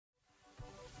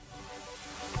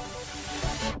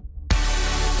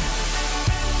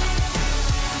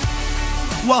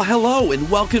Well, hello, and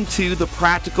welcome to the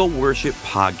Practical Worship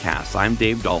Podcast. I'm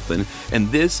Dave Dolphin,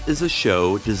 and this is a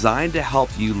show designed to help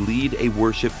you lead a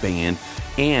worship band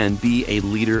and be a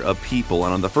leader of people.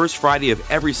 And on the first Friday of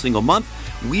every single month,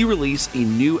 we release a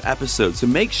new episode. So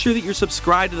make sure that you're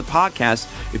subscribed to the podcast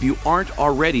if you aren't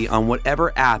already on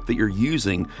whatever app that you're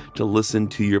using to listen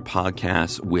to your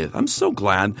podcast with. I'm so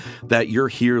glad that you're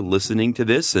here listening to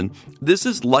this. And this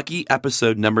is lucky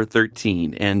episode number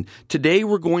 13. And today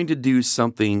we're going to do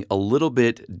something a little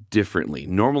bit differently.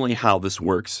 Normally how this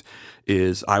works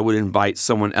is I would invite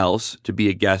someone else to be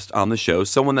a guest on the show,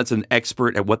 someone that's an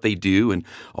expert at what they do and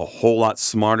a whole lot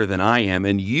smarter than I am,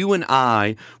 and you and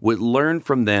I would learn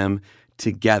from them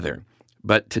together.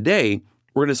 But today,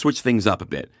 we're going to switch things up a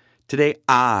bit. Today,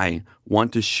 I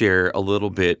want to share a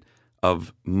little bit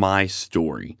of my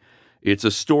story. It's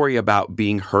a story about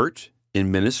being hurt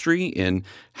in ministry and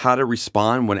how to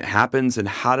respond when it happens and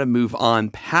how to move on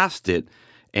past it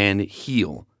and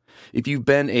heal. If you've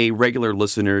been a regular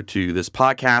listener to this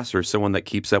podcast or someone that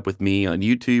keeps up with me on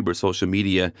YouTube or social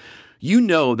media, you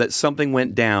know that something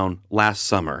went down last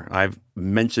summer. I've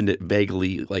mentioned it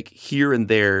vaguely, like here and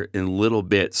there in little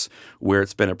bits where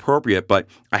it's been appropriate, but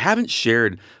I haven't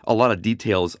shared a lot of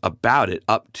details about it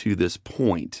up to this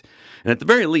point. And at the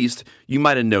very least, you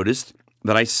might have noticed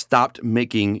that I stopped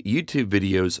making YouTube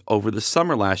videos over the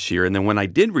summer last year. And then when I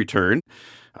did return,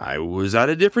 I was at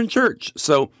a different church.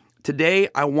 So today,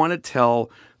 I want to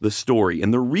tell the story.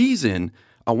 And the reason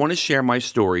I want to share my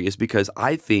story is because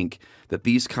I think that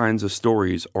these kinds of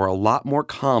stories are a lot more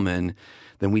common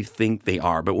than we think they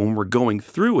are. But when we're going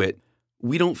through it,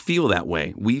 we don't feel that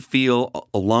way. We feel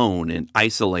alone and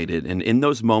isolated. And in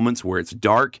those moments where it's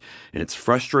dark and it's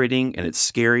frustrating and it's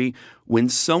scary, when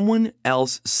someone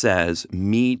else says,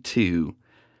 "Me too,"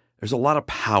 there's a lot of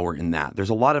power in that.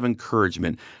 There's a lot of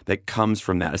encouragement that comes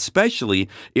from that, especially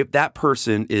if that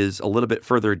person is a little bit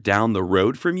further down the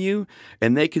road from you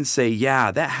and they can say,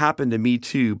 "Yeah, that happened to me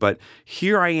too, but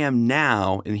here I am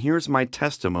now, and here's my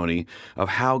testimony of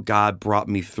how God brought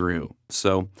me through."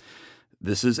 So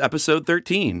this is episode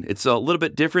 13. It's a little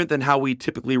bit different than how we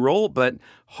typically roll, but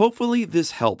hopefully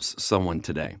this helps someone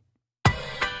today.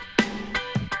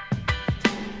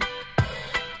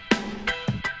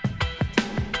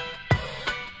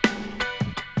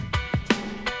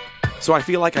 So I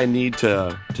feel like I need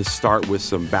to start with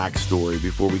some backstory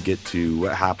before we get to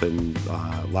what happened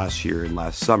last year and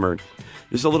last summer.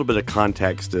 Just a little bit of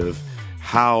context of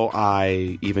how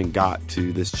I even got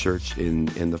to this church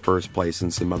in the first place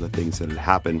and some other things that had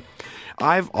happened.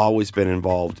 I've always been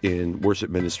involved in worship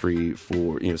ministry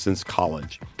since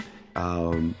college,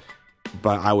 but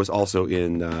I was also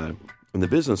in the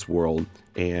business world,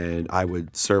 and I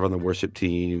would serve on the worship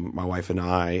team, my wife and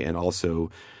I, and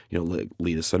also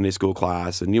lead a Sunday school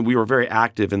class. And we were very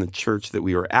active in the church that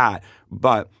we were at,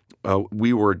 but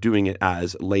we were doing it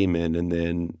as laymen and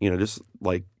then, just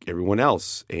like everyone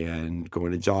else and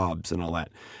going to jobs and all that.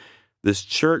 This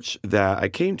church that I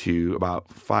came to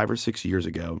about 5 or 6 years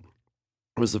ago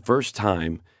was the first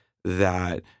time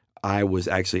that I was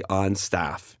actually on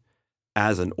staff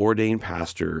as an ordained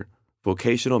pastor,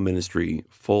 vocational ministry,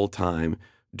 full-time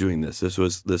doing this. This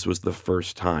was the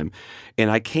first time. And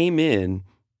I came in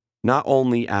not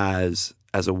only as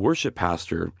a worship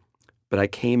pastor, but I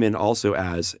came in also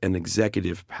as an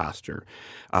executive pastor.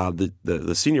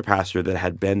 The senior pastor that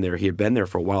had been there, he had been there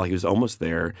for a while. He was almost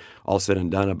there, all said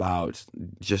and done, about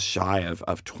just shy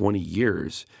of 20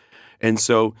 years. And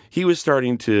so he was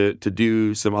starting to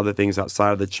do some other things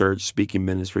outside of the church, speaking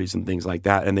ministries and things like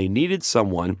that. And they needed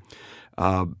someone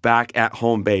back at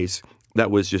home base that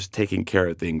was just taking care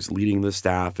of things, leading the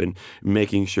staff and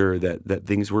making sure that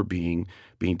things were being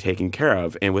taken care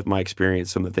of. And with my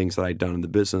experience, some of the things that I'd done in the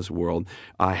business world,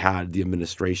 I had the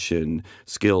administration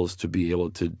skills to be able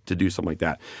to do something like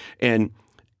that. And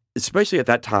especially at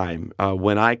that time,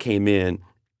 when I came in,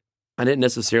 I didn't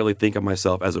necessarily think of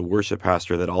myself as a worship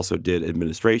pastor that also did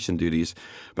administration duties,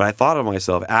 but I thought of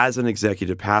myself as an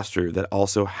executive pastor that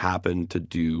also happened to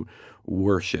do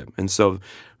worship. And so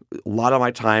a lot of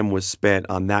my time was spent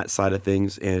on that side of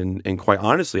things, and quite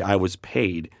honestly, I was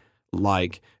paid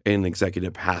like an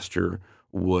executive pastor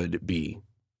would be.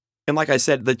 And like I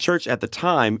said, the church at the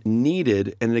time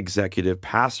needed an executive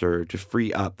pastor to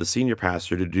free up the senior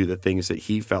pastor to do the things that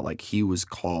he felt like he was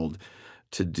called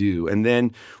to do. And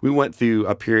then we went through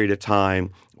a period of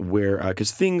time where,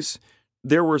 because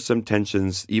there were some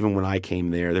tensions, even when I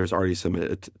came there, there was already some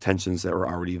tensions that were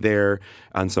already there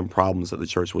and some problems that the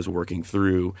church was working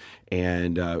through.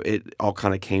 And it all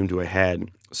kind of came to a head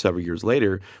several years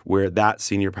later where that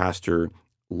senior pastor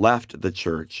left the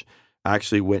church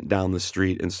actually went down the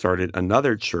street and started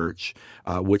another church,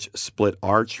 which split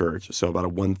our church. So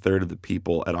about 1/3 of the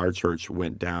people at our church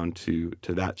went down to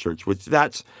that church, which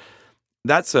that's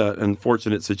an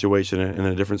unfortunate situation and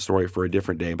a different story for a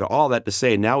different day. But all that to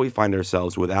say, now we find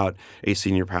ourselves without a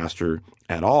senior pastor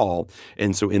at all.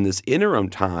 And so in this interim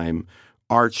time,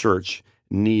 our church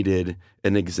needed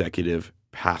an executive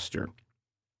pastor.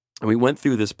 And we went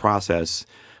through this process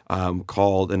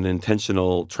called an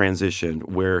intentional transition,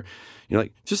 where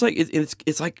just like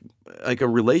it's like a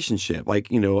relationship,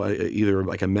 like either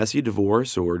like a messy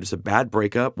divorce or just a bad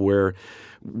breakup, where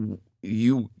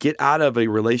you get out of a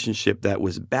relationship that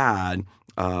was bad,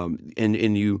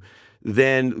 and you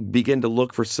then begin to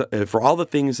look for all the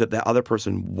things that other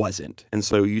person wasn't. And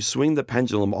so you swing the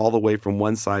pendulum all the way from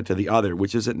one side to the other,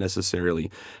 which isn't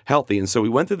necessarily healthy. And so we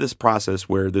went through this process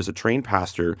where there's a trained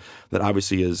pastor that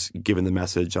obviously is giving the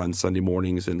message on Sunday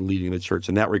mornings and leading the church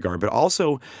in that regard, but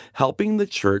also helping the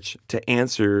church to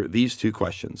answer these two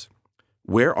questions.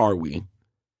 Where are we?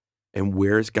 And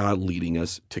where is God leading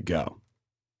us to go?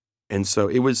 And so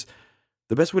it was,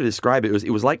 the best way to describe it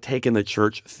was like taking the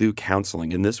church through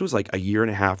counseling. And this was like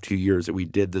 1.5 to 2 years that we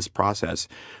did this process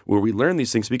where we learned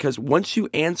these things, because once you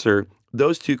answer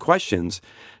those two questions,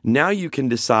 now you can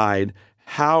decide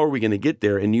how are we going to get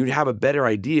there, and you have a better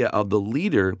idea of the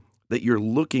leader that you're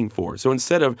looking for. So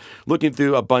instead of looking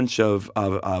through a bunch of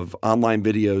online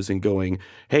videos and going,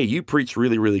 hey, you preach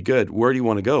really, really good. Where do you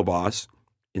want to go, boss?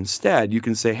 Instead, you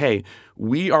can say, hey,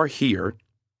 we are here.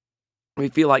 We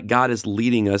feel like God is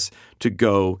leading us to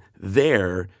go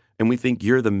there, and we think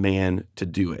you're the man to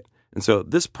do it. And so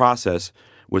this process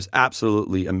was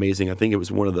absolutely amazing. I think it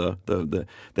was one of the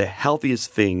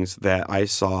healthiest things that I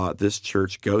saw this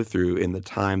church go through in the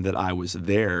time that I was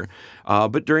there.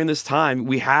 But during this time,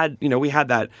 we had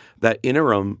that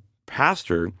interim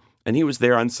pastor, and he was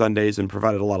there on Sundays and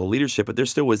provided a lot of leadership, but there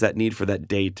still was that need for that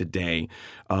day-to-day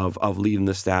of leading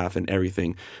the staff and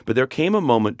everything. But there came a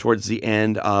moment towards the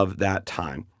end of that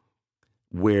time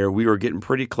where we were getting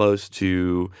pretty close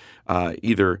to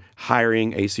either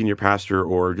hiring a senior pastor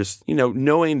or just,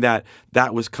 knowing that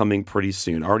was coming pretty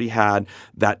soon. Already had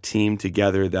that team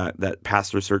together, that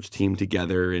pastor search team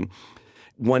together. And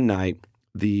one night,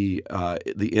 the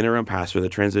interim pastor, the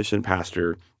transition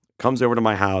pastor, comes over to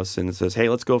my house and says, hey,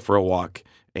 let's go for a walk.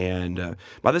 And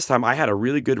by this time, I had a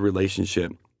really good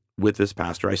relationship with this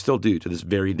pastor. I still do to this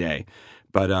very day.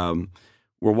 But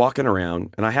we're walking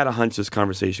around, and I had a hunch this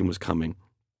conversation was coming.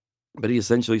 But he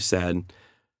essentially said,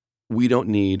 we don't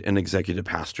need an executive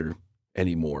pastor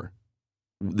anymore.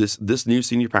 This new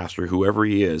senior pastor, whoever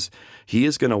he is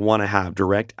going to want to have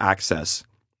direct access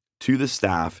to the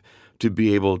staff to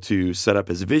be able to set up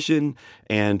his vision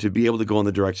and to be able to go in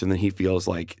the direction that he feels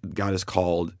like God has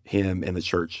called him and the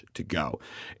church to go.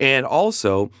 And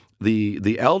also,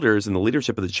 the elders and the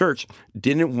leadership of the church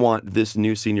didn't want this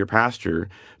new senior pastor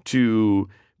to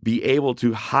be able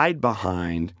to hide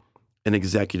behind an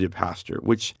executive pastor,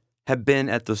 which had been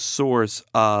at the source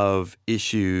of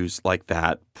issues like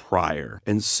that prior.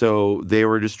 And so they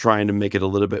were just trying to make it a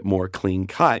little bit more clean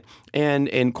cut.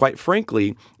 And quite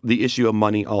frankly, the issue of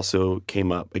money also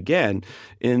came up again,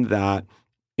 in that,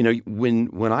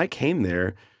 when I came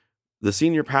there, the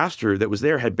senior pastor that was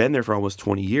there had been there for almost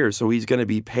 20 years. So he's going to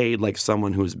be paid like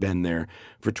someone who has been there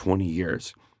for 20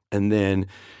 years. And then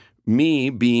me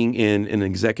being in an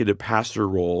executive pastor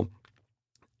role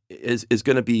is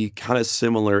going to be kind of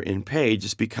similar in pay,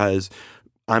 just because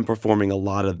I'm performing a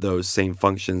lot of those same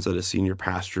functions that a senior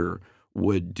pastor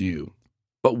would do.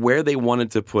 But where they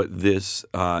wanted to put this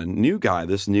new guy,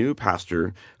 this new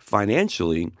pastor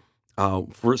financially,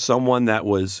 for someone that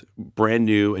was brand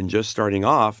new and just starting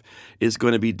off, is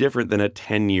going to be different than a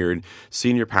tenured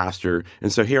senior pastor.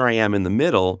 And so here I am in the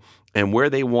middle, and where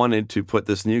they wanted to put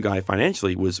this new guy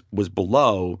financially was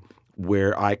below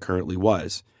where I currently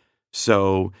was.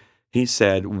 So he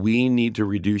said, we need to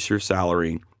reduce your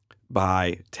salary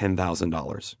by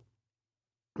 $10,000.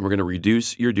 We're going to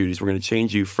reduce your duties. We're going to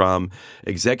change you from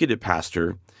executive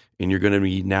pastor, and you're going to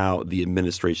be now the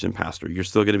administration pastor. You're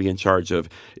still going to be in charge of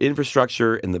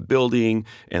infrastructure and the building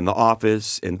and the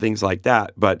office and things like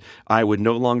that. But I would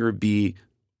no longer be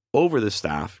over the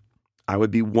staff. I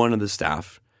would be one of the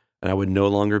staff, and I would no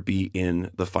longer be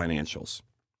in the financials.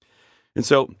 And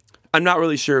so I'm not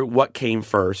really sure what came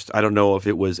first. I don't know if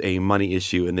it was a money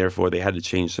issue and therefore they had to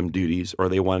change some duties, or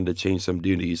they wanted to change some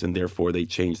duties and therefore they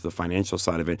changed the financial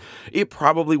side of it. It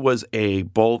probably was a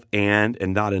both and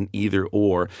not an either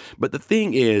or. But the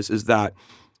thing is that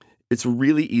it's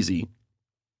really easy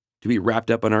to be wrapped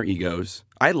up in our egos.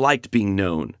 I liked being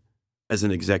known as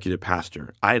an executive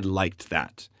pastor. I liked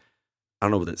that. I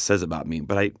don't know what that says about me,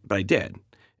 but I did.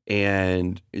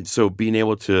 And so being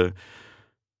able to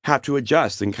have to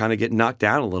adjust and kind of get knocked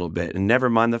down a little bit, and never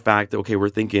mind the fact that, okay, we're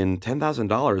thinking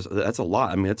 $10,000, that's a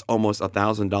lot. I mean, it's almost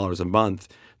 $1,000 a month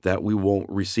that we won't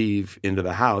receive into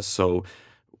the house. So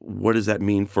what does that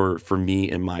mean for me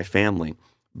and my family?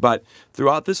 But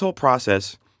throughout this whole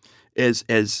process, as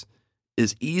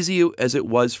easy as it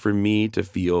was for me to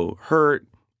feel hurt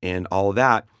and all of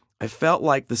that, I felt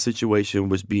like the situation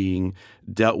was being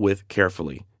dealt with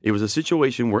carefully. It was a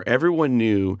situation where everyone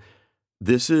knew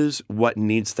this is what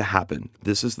needs to happen.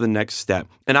 This is the next step.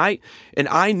 And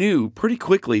I knew pretty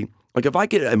quickly, like, if I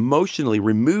could emotionally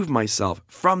remove myself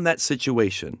from that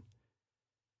situation,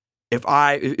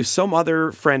 if some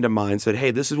other friend of mine said,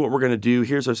 "Hey, this is what we're going to do.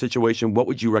 Here's our situation. What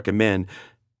would you recommend?"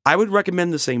 I would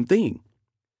recommend the same thing.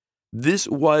 This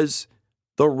was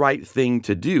the right thing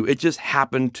to do. It just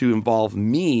happened to involve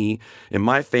me and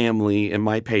my family and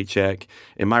my paycheck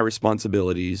and my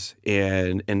responsibilities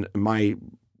and my,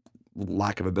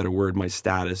 lack of a better word, my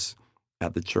status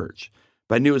at the church.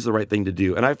 But I knew it was the right thing to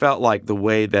do. And I felt like the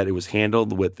way that it was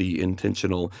handled with the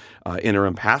intentional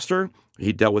interim pastor,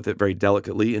 he dealt with it very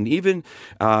delicately. And even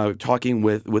talking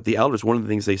with the elders, one of the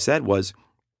things they said was,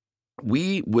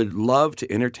 we would love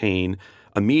to entertain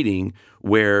a meeting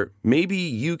where maybe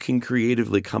you can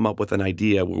creatively come up with an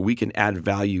idea where we can add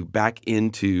value back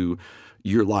into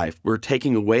your life. We're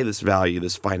taking away this value,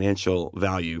 this financial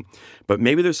value, but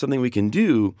maybe there's something we can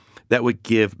do that would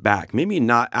give back. Maybe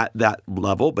not at that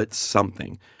level, but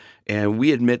something. And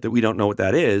we admit that we don't know what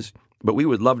that is, but we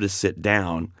would love to sit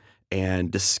down and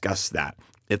discuss that,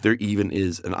 if there even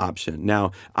is an option.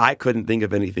 Now, I couldn't think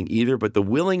of anything either, but the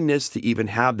willingness to even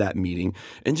have that meeting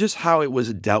and just how it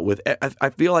was dealt with, I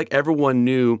feel like everyone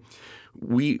knew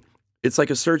it's like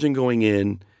a surgeon going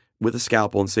in with a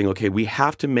scalpel and saying, okay, we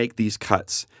have to make these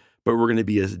cuts, but we're going to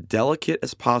be as delicate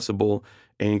as possible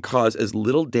and cause as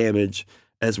little damage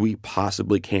as we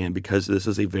possibly can, because this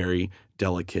is a very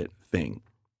delicate thing.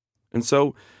 And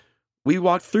so we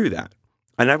walked through that.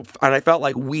 And I felt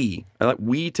like we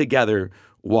together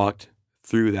walked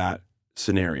through that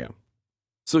scenario.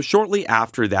 So shortly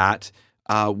after that,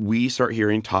 we start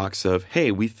hearing talks of,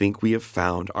 hey, we think we have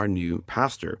found our new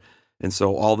pastor. And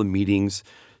so all the meetings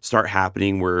start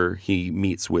happening where he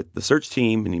meets with the search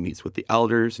team and he meets with the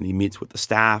elders and he meets with the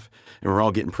staff. And we're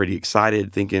all getting pretty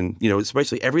excited, thinking,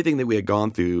 especially everything that we had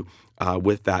gone through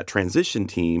with that transition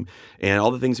team and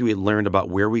all the things that we had learned about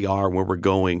where we are, where we're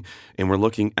going. And we're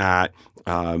looking at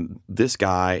this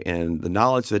guy and the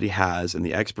knowledge that he has and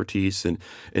the expertise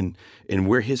and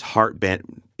where his heart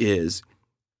bent is.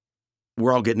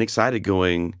 We're all getting excited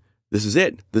going, this is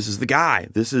it. This is the guy.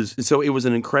 So it was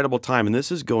an incredible time. And this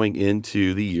is going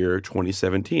into the year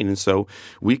 2017. And so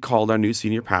we called our new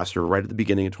senior pastor right at the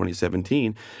beginning of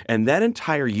 2017. And that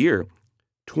entire year,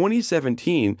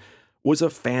 2017, was a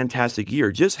fantastic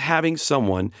year. Just having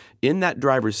someone in that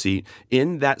driver's seat,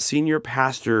 in that senior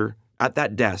pastor at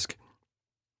that desk,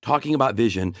 talking about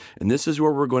vision, and this is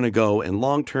where we're going to go, and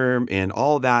long term, and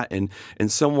all that, and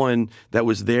someone that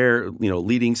was there,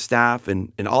 leading staff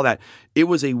and all that. It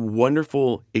was a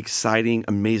wonderful, exciting,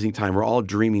 amazing time. We're all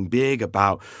dreaming big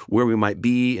about where we might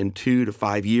be in 2 to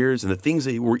 5 years, and the things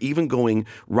that were even going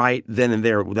right then and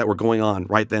there, that were going on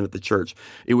right then at the church.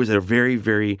 It was a very,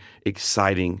 very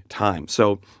exciting time.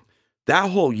 So that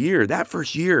whole year, that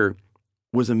first year,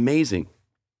 was amazing.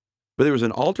 But there was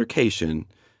an altercation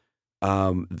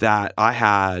that I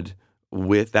had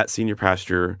with that senior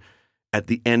pastor at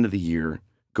the end of the year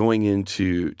going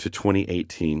into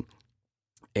 2018.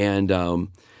 And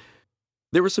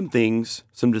there were some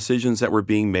decisions that were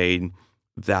being made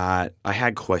that I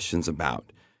had questions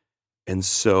about. And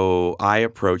so I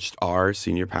approached our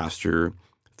senior pastor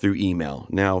through email.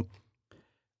 Now,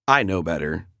 I know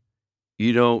better.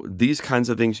 These kinds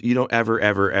of things, you don't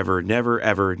ever,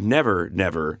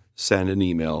 never send an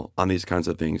email on these kinds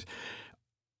of things.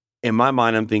 In my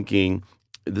mind, I'm thinking,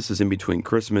 this is in between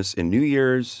Christmas and New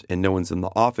Year's, and no one's in the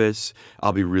office.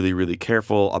 I'll be really, really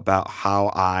careful about how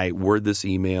I word this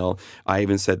email. I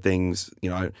even said things,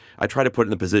 I try to put it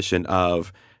in the position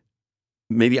of,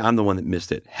 maybe I'm the one that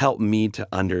missed it. Help me to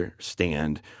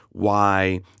understand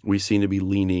why we seem to be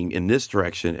leaning in this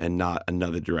direction and not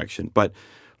another direction. But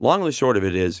long and the short of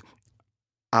it is,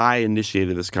 I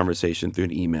initiated this conversation through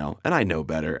an email, and I know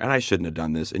better, and I shouldn't have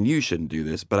done this, and you shouldn't do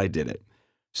this, but I did it.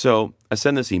 So I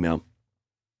send this email,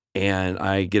 and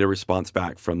I get a response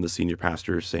back from the senior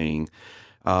pastor saying,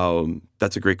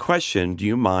 that's a great question. Do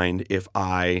you mind if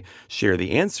I share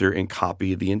the answer and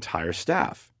copy the entire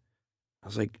staff? I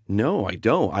was like, no, I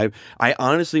don't. I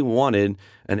honestly wanted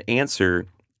an answer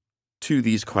to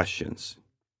these questions.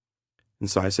 And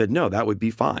so I said, no, that would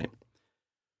be fine.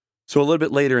 So a little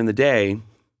bit later in the day,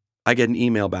 I get an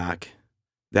email back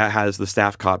that has the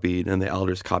staff copied and the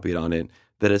elders copied on it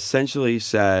that essentially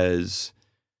says,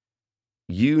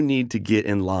 you need to get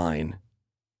in line.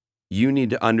 You need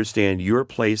to understand your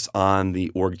place on the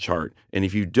org chart. And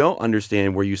if you don't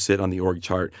understand where you sit on the org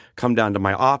chart, come down to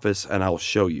my office and I'll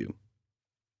show you.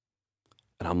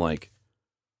 And I'm like,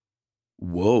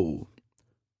 whoa,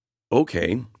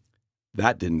 okay,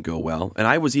 that didn't go well. And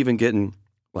I was even getting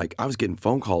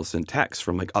phone calls and texts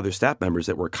from other staff members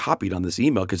that were copied on this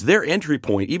email because their entry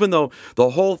point, even though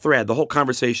the whole thread, the whole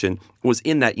conversation was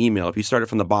in that email. If you started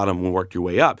from the bottom and worked your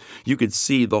way up, you could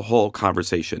see the whole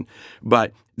conversation.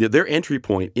 But their entry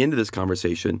point into this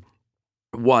conversation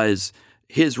was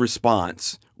his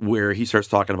response where he starts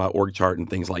talking about org chart and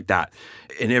things like that.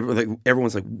 And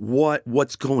everyone's like,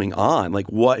 what's going on?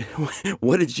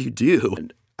 What did you do?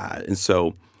 And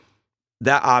so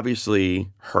that obviously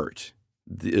hurt.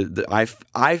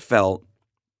 I felt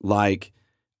like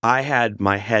I had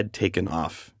my head taken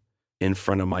off in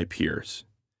front of my peers.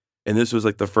 And this was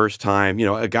the first time,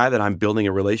 a guy that I'm building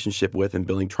a relationship with and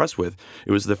building trust with,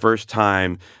 it was the first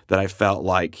time that I felt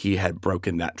like he had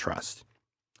broken that trust.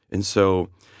 And so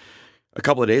a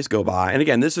couple of days go by. And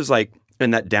again, this is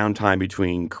in that downtime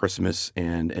between Christmas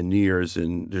and New Year's.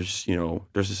 And there's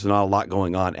just not a lot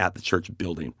going on at the church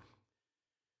building.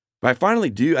 But I finally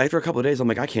do, after a couple of days, I'm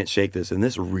like, I can't shake this, and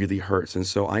this really hurts, and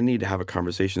so I need to have a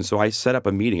conversation. So I set up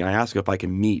a meeting. I asked if I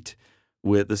can meet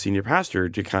with the senior pastor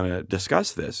to kind of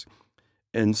discuss this.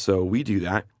 And so we do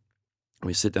that.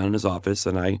 We sit down in his office,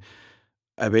 and I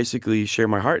basically share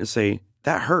my heart and say,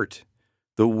 that hurt.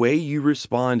 The way you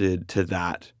responded to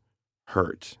that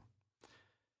hurt.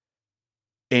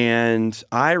 And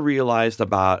I realized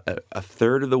about a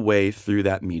third of the way through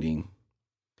that meeting,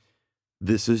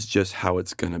 this is just how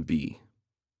it's going to be.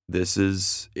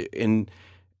 And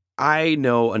I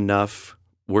know enough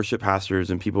worship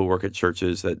pastors and people who work at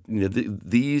churches that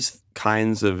these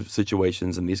kinds of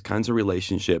situations and these kinds of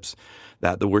relationships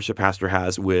that the worship pastor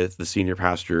has with the senior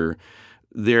pastor,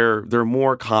 they're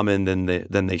more common than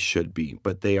they should be,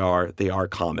 but they are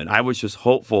common. I was just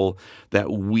hopeful that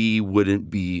we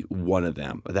wouldn't be one of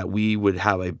them, that we would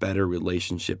have a better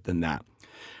relationship than that.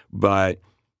 But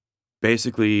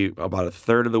basically, about a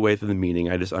third of the way through the meeting,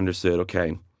 I just understood,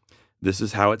 okay, this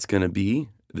is how it's going to be.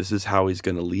 This is how he's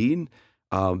going to lead.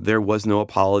 There was no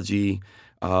apology.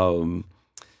 And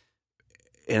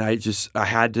I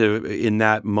had to, in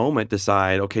that moment,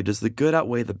 decide, okay, does the good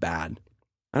outweigh the bad?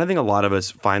 And I think a lot of us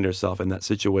find ourselves in that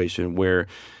situation where,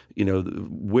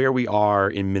 where we are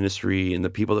in ministry and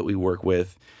the people that we work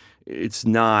with, it is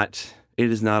not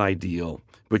ideal.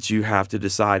 But you have to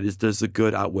decide, does the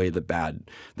good outweigh the bad?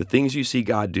 The things you see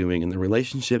God doing and the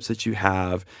relationships that you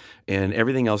have and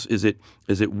everything else, is it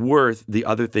worth the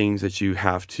other things that you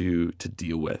have to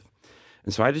deal with?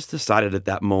 And so I just decided at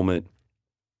that moment,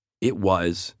 it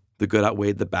was the good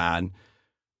outweighed the bad.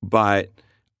 But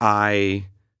I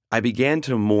began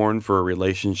to mourn for a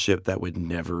relationship that would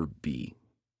never be.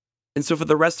 And so for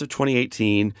the rest of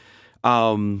 2018,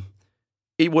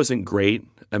 it wasn't great.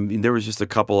 I mean, there was just a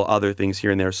couple other things here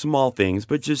and there, small things,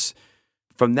 but just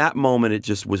from that moment, it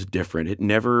just was different. It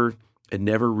never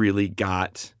really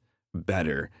got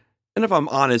better. And if I'm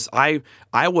honest, I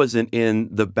wasn't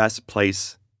in the best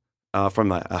place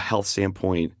from a health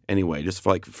standpoint anyway, just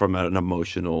from an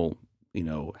emotional,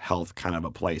 health kind of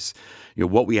a place.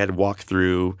 What we had walked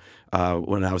through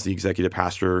when I was the executive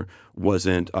pastor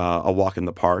wasn't a walk in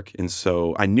the park. And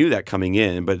so I knew that coming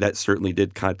in, but that certainly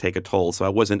did kind of take a toll. So I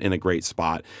wasn't in a great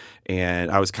spot. And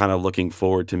I was kind of looking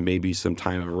forward to maybe some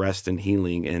time of rest and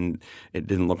healing. And it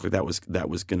didn't look like that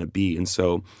was going to be. And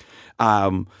so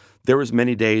there was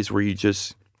many days where you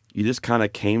just kind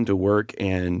of came to work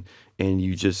and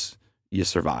you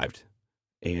survived.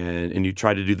 And you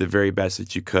tried to do the very best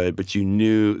that you could, but you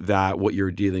knew that what you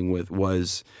were dealing with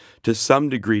was to some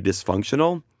degree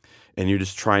dysfunctional, and you're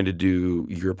just trying to do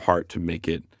your part to make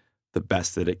it the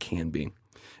best that it can be.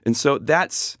 And so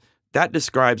that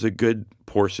describes a good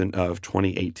portion of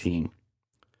 2018.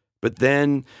 But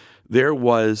then there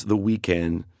was the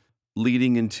weekend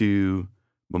leading into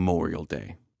Memorial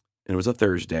Day. And it was a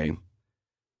Thursday,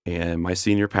 and my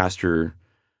senior pastor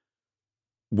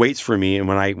waits for me, and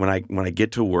when I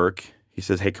get to work, he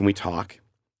says, "Hey, can we talk?"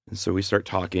 And so we start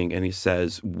talking, and he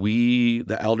says, "We,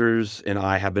 the elders and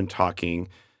I, have been talking,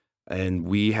 and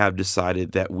we have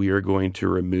decided that we are going to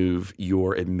remove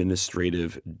your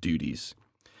administrative duties.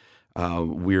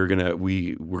 We're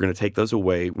gonna take those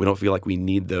away. We don't feel like we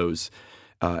need those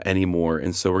anymore,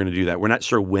 and so we're gonna do that. We're not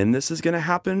sure when this is gonna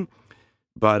happen,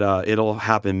 but it'll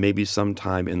happen maybe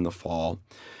sometime in the fall.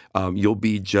 You'll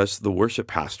be just the worship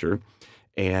pastor,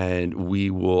 and we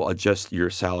will adjust your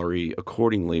salary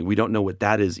accordingly. We don't know what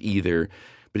that is either,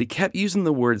 but he kept using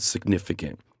the word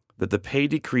significant, that the pay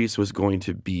decrease was going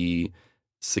to be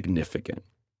significant.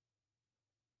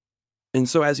 And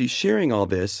so as he's sharing all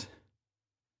this,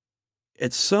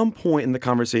 at some point in the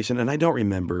conversation, and I don't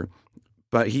remember,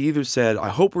 but he either said, I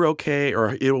hope we're okay,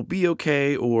 or it'll be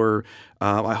okay, or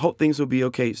I hope things will be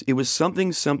okay. It was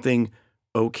something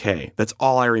okay. That's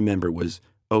all I remember was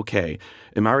okay.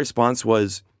 And my response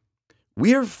was,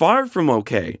 we are far from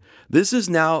okay. This is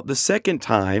now the second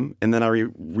time, and then I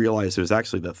realized it was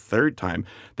actually the third time,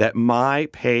 that my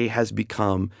pay has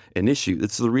become an issue.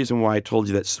 That's the reason why I told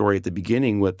you that story at the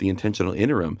beginning with the intentional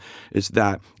interim, is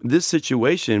that this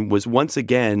situation was once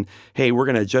again, hey, we're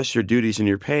going to adjust your duties and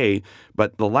your pay.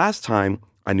 But the last time,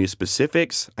 I knew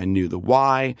specifics. I knew the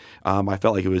why. I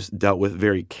felt like it was dealt with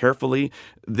very carefully.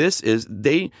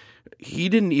 He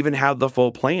didn't even have the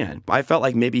full plan. I felt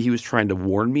like maybe he was trying to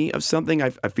warn me of something. I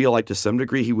feel like to some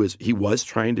degree he was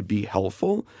trying to be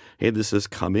helpful. Hey, this is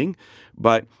coming.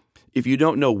 But if you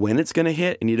don't know when it's going to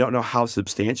hit and you don't know how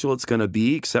substantial it's going to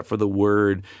be, except for the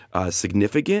word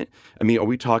significant, I mean, are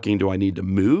we talking, do I need to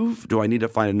move? Do I need to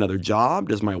find another job?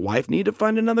 Does my wife need to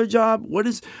find another job? What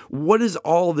does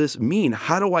all this mean?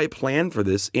 How do I plan for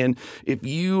this? And if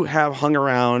you have hung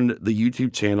around the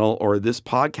YouTube channel or this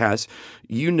podcast,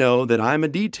 you know that I'm a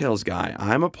details guy.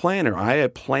 I'm a planner. I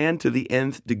plan to the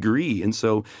nth degree. And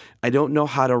so I don't know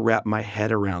how to wrap my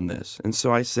head around this. And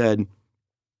so I said,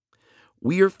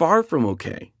 we are far from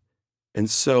okay. And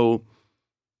so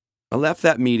I left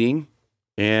that meeting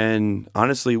and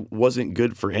honestly wasn't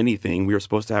good for anything. We were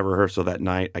supposed to have rehearsal that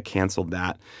night. I canceled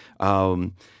that.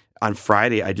 On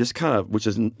Friday, I just kind of, which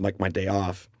is like my day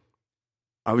off,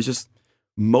 I was just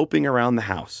moping around the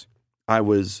house.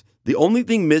 The only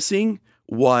thing missing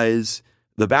was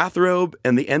the bathrobe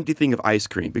and the empty thing of ice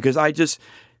cream, because I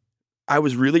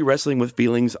was really wrestling with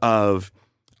feelings of,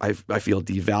 I feel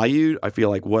devalued. I feel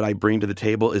like what I bring to the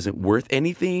table isn't worth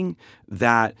anything,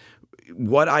 that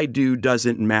what I do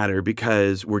doesn't matter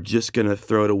because we're just going to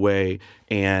throw it away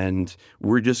and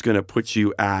we're just going to put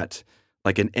you at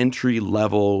like an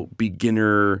entry-level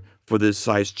beginner for this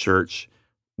size church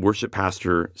worship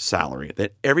pastor salary,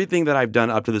 that everything that I've done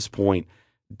up to this point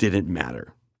didn't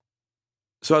matter.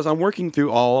 So as I'm working through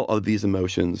all of these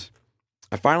emotions,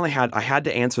 I had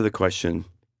to answer the question,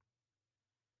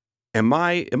 Am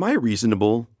I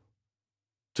reasonable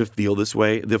to feel this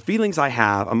way? The feelings I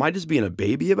have, am I just being a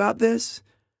baby about this?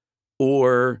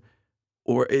 Or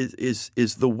is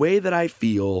the way that I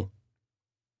feel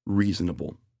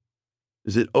reasonable?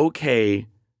 Is it okay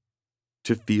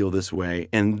to feel this way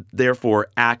and therefore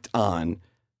act on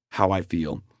how I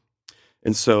feel?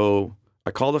 And so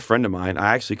I called a friend of mine.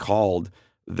 I actually called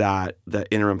that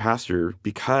interim pastor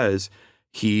because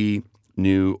he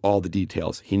knew all the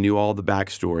details. He knew all the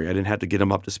backstory. I didn't have to get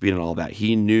him up to speed on all that.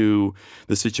 He knew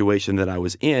the situation that I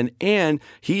was in, and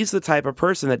he's the type of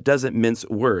person that doesn't mince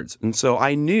words. And so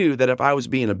I knew that if I was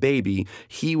being a baby,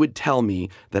 he would tell me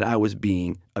that I was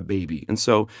being a baby. And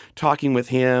so talking with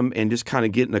him and just kind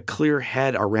of getting a clear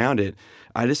head around it,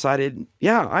 I decided,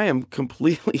 yeah, I am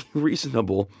completely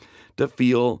reasonable to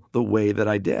feel the way that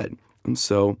I did. And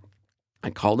so I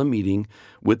called a meeting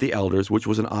with the elders, which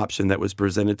was an option that was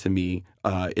presented to me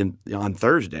on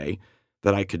Thursday,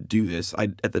 that I could do this.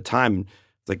 At the time,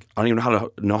 it's like, I don't even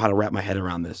know how to wrap my head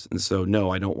around this. And so,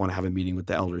 no, I don't want to have a meeting with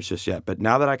the elders just yet. But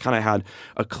now that I kind of had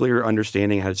a clear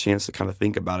understanding, I had a chance to kind of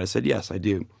think about it, I said, yes, I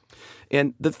do.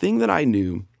 And the thing that I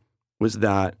knew was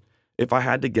that if I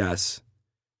had to guess,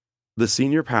 the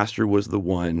senior pastor was the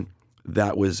one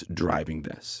that was driving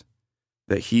this,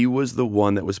 that he was the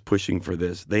one that was pushing for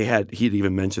this. He'd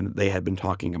even mentioned that they had been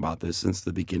talking about this since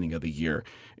the beginning of the year,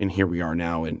 and here we are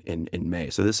now in May.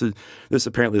 So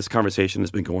this conversation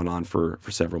has been going on for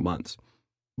several months.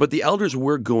 But the elders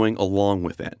were going along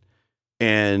with it,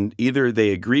 and either they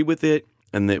agreed with it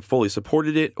and they fully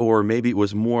supported it, or maybe it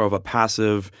was more of a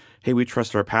passive, hey, we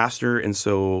trust our pastor, and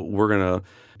so we're gonna,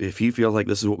 if he feels like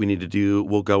this is what we need to do,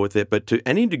 we'll go with it. But to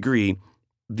any degree,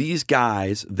 these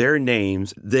guys, their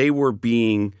names, they were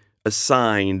being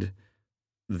assigned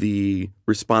the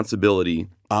responsibility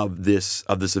of this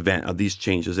event, of these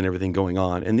changes and everything going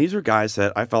on. And these are guys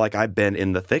that I felt like I've been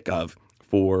in the thick of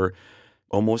for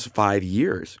almost 5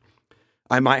 years.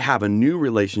 I might have a new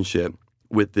relationship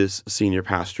with this senior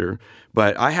pastor,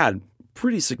 but I had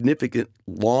pretty significant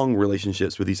long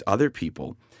relationships with these other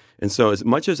people. And so as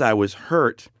much as I was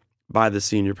hurt by the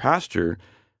senior pastor,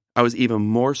 I was even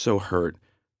more so hurt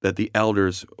that the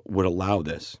elders would allow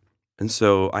this. And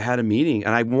so I had a meeting,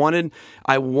 and I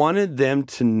wanted them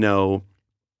to know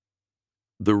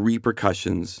the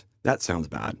repercussions. That sounds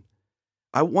bad.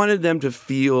 I wanted them to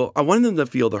feel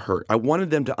the hurt. I wanted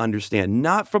them to understand,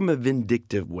 not from a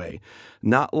vindictive way,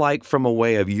 not like from a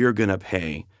way of you're going to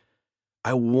pay.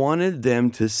 I wanted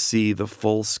them to see the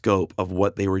full scope of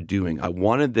what they were doing. I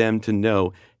wanted them to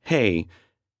know, hey,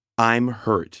 I'm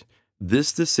hurt.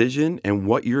 This decision and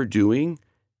what you're doing,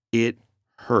 it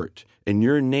hurt. And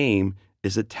your name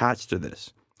is attached to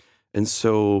this. And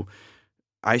so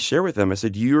I share with them, I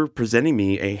said, you're presenting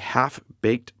me a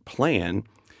half-baked plan.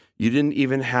 You didn't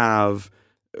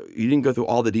go through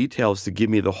all the details to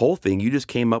give me the whole thing. You just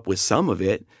came up with some of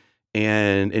it,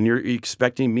 and you're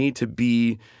expecting me to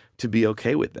be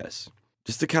okay with this.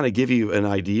 Just to kind of give you an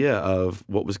idea of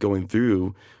what was going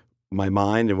through my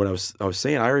mind and what I was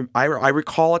saying. I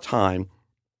recall a time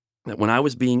that when I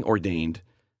was being ordained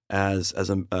as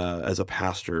a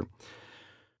pastor.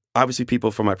 Obviously,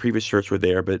 people from my previous church were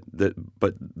there, but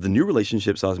the new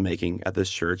relationships I was making at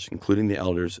this church, including the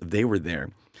elders, they were there.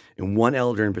 And one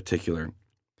elder in particular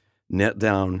knelt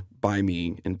down by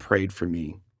me and prayed for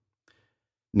me,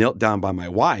 knelt down by my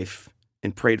wife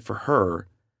and prayed for her,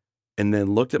 and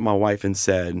then looked at my wife and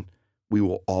said, "We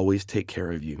will always take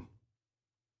care of you."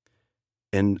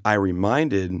 And I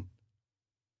reminded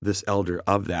this elder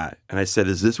of that. And I said,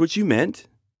 "Is this what you meant?"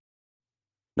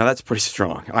 Now, that's pretty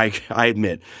strong. I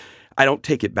admit. I don't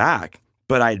take it back,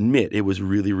 but I admit it was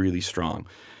really, really strong.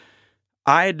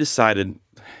 I had decided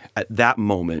at that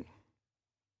moment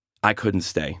I couldn't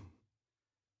stay.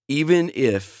 Even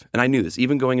if, and I knew this,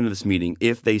 even going into this meeting,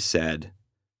 if they said,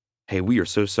 "Hey, we are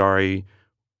so sorry.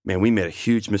 Man, we made a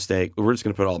huge mistake. We're just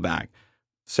going to put it all back.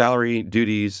 Salary,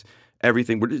 duties,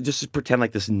 everything. We're just pretend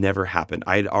like this never happened."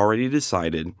 I had already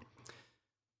decided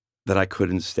that I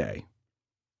couldn't stay.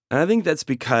 And I think that's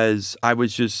because I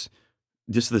was just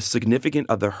the significant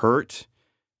of the hurt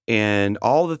and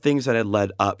all the things that had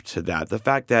led up to that. The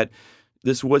fact that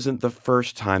this wasn't the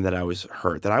first time that I was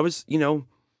hurt, that I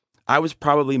was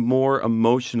probably more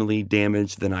emotionally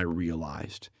damaged than I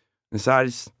realized. And so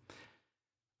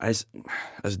I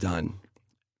was done.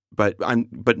 But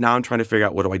now I'm trying to figure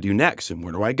out, what do I do next and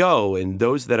where do I go? And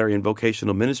those that are in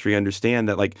vocational ministry understand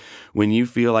that, like, when you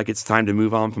feel like it's time to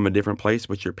move on from a different place,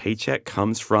 but your paycheck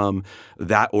comes from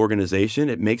that organization,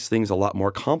 it makes things a lot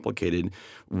more complicated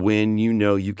when you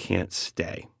know you can't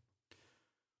stay.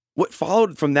 What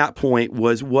followed from that point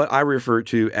was what I refer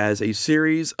to as a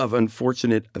series of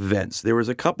unfortunate events. There was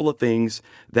a couple of things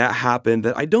that happened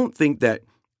that I don't think that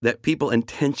people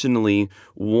intentionally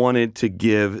wanted to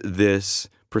give this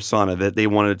persona, that they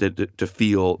wanted to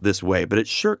feel this way, but it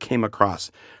sure came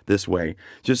across this way.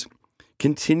 Just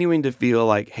continuing to feel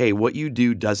like, hey, what you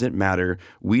do doesn't matter.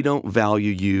 We don't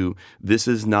value you. This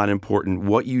is not important.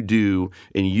 What you do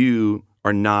and you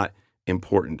are not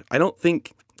important. I don't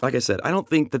think, like I said, I don't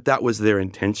think that was their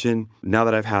intention now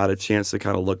that I've had a chance to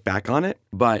kind of look back on it,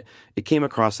 but it came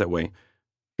across that way.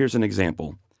 Here's an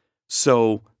example.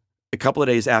 So a couple of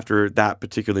days after that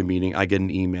particular meeting, I get an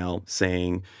email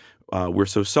saying, "We're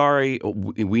so sorry.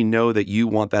 We know that you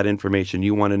want that information.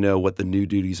 You want to know what the new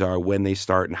duties are, when they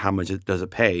start, and how much does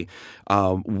it pay.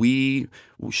 We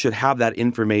should have that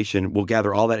information. We'll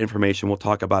gather all that information. We'll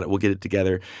talk about it. We'll get it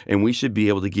together, and we should be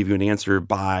able to give you an answer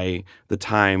by the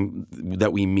time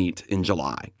that we meet in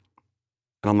July."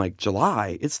 And I'm like,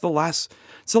 July? It's the last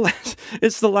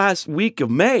week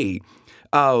of May.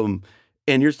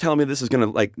 And you're telling me this is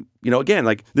going to,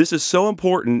 again, this is so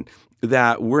important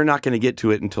that we're not going to get to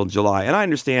it until July. And I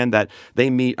understand that they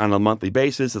meet on a monthly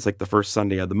basis. It's like the first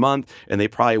Sunday of the month, and they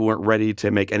probably weren't ready to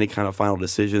make any kind of final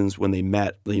decisions when they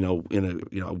met, in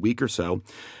a week or so.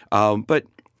 But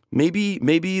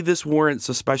maybe this warrants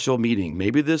a special meeting.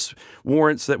 Maybe this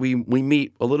warrants that we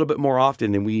meet a little bit more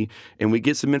often and we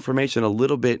get some information a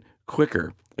little bit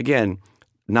quicker. Again,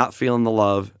 not feeling the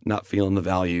love, not feeling the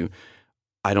value.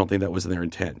 I don't think that was their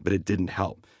intent, but it didn't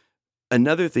help.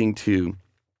 Another thing too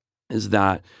is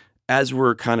that as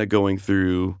we're kind of going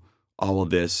through all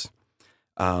of this,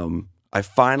 I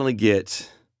finally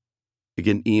get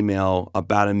an email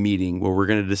about a meeting where we're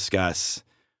going to discuss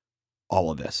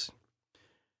all of this.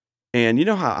 And you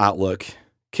know how Outlook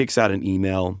kicks out an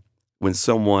email when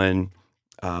someone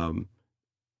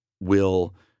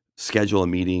will schedule a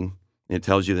meeting? It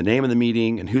tells you the name of the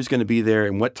meeting and who's going to be there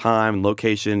and what time and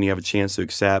location. You have a chance to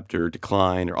accept or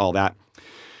decline or all that.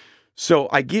 So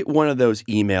I get one of those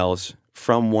emails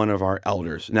from one of our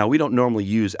elders. Now, we don't normally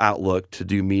use Outlook to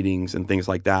do meetings and things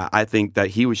like that. I think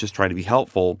that he was just trying to be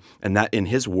helpful, and that in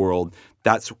his world,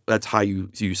 that's how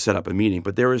you set up a meeting.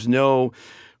 But there was no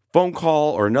phone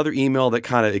call or another email that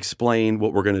kind of explained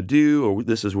what we're going to do or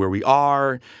this is where we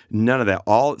are. None of that.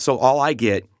 All I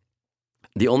get,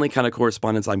 the only kind of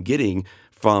correspondence I'm getting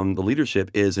from the leadership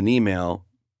is an email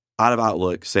out of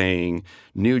Outlook saying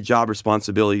new job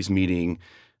responsibilities meeting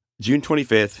June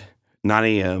 25th, 9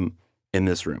 a.m. in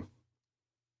this room.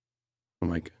 I'm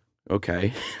like,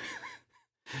 okay.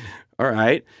 All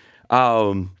right.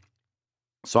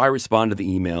 So I responded to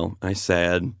the email. I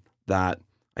said that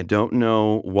I don't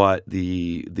know what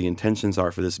the intentions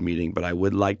are for this meeting, but I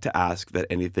would like to ask that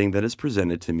anything that is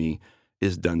presented to me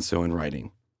is done so in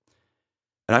writing.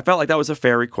 And I felt like that was a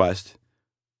fair request,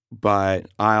 but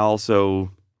I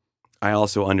also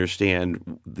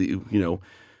understand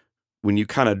when you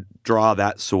kind of draw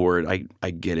that sword,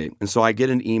 I get it. And so I get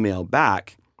an email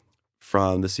back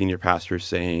from the senior pastor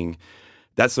saying,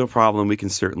 that's no problem. We can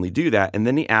certainly do that. And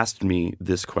then he asked me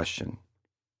this question: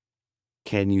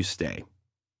 can you stay?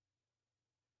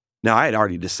 Now, I had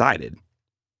already decided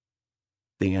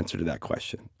the answer to that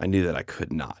question. I knew that I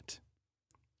could not.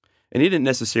 And he didn't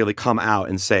necessarily come out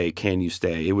and say, can you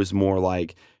stay? It was more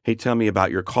like, hey, tell me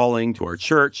about your calling to our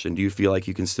church. And do you feel like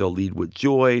you can still lead with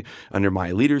joy under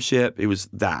my leadership? It was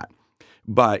that.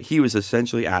 But he was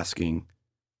essentially asking,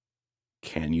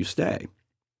 can you stay?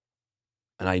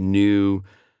 And I knew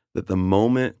that the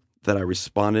moment that I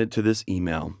responded to this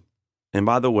email, and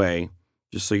by the way,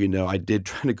 just so you know, I did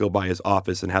try to go by his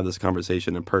office and have this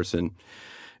conversation in person,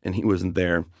 and he wasn't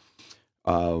there.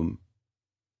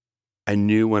 I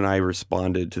knew when I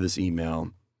responded to this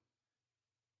email,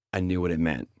 I knew what it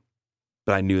meant,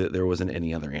 but I knew that there wasn't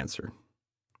any other answer.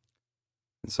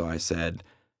 And so I said,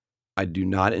 I do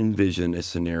not envision a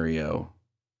scenario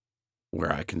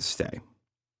where I can stay.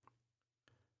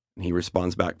 And he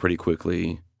responds back pretty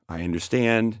quickly, I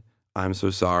understand. I'm so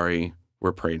sorry.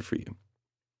 We're praying for you.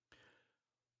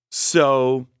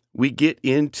 So we get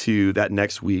into that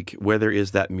next week where there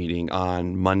is that meeting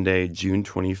on Monday, June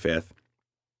 25th.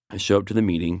 I show up to the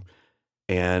meeting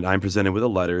and I'm presented with a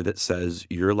letter that says,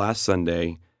 your last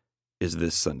Sunday is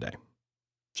this Sunday,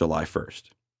 July 1st.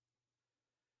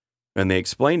 And they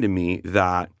explained to me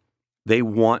that they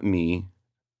want me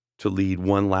to lead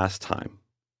one last time.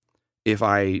 If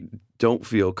I don't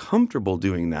feel comfortable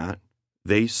doing that,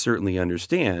 they certainly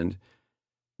understand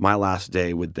my last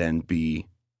day would then be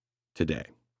today.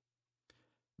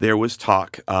 There was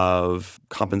talk of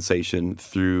compensation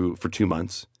for 2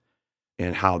 months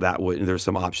and how that would, there's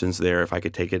some options there if I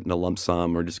could take it in a lump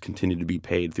sum or just continue to be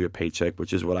paid through a paycheck,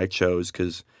 which is what I chose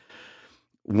because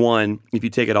one, if you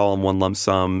take it all in one lump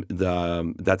sum,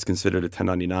 that's considered a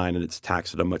 1099 and it's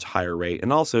taxed at a much higher rate.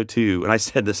 And also two, and I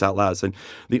said this out loud, said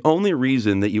the only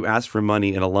reason that you ask for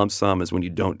money in a lump sum is when you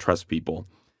don't trust people.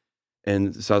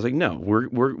 And so I was like, no,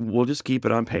 we'll just keep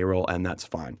it on payroll and that's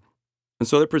fine. And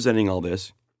so they're presenting all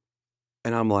this.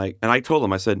 And I'm like, and I told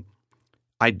them, I said,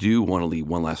 I do want to leave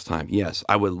one last time. Yes,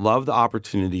 I would love the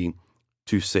opportunity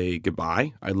to say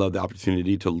goodbye. I'd love the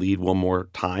opportunity to lead one more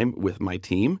time with my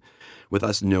team, with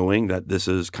us knowing that this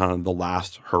is kind of the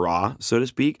last hurrah, so to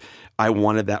speak. I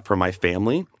wanted that for my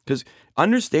family because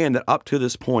understand that up to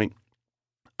this point,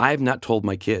 I have not told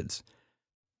my kids.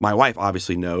 My wife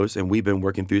obviously knows, and we've been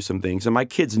working through some things, and my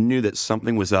kids knew that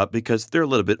something was up because they're a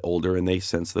little bit older and they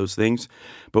sense those things,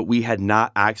 but we had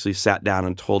not actually sat down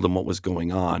and told them what was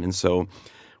going on. And so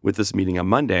with this meeting on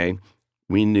Monday,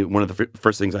 we knew one of the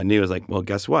first things I knew was like, well,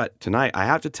 guess what? Tonight, I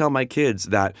have to tell my kids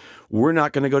that we're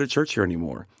not going to go to church here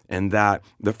anymore and that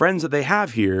the friends that they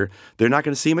have here, they're not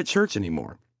going to see them at church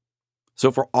anymore.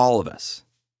 So for all of us,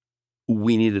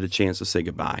 we needed a chance to say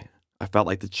goodbye. I felt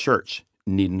like the church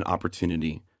needed an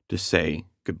opportunity to say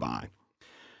goodbye.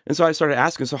 And so I started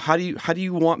asking, so how do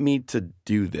you want me to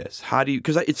do this?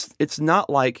 Because it's not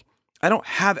like I don't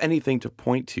have anything to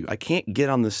point to. I can't get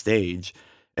on the stage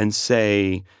and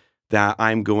say that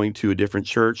I'm going to a different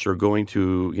church or going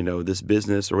to, this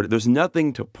business or whatever. There's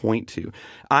nothing to point to.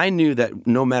 I knew that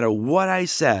no matter what I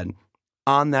said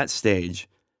on that stage,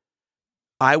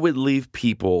 I would leave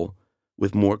people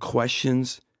with more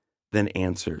questions than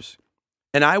answers.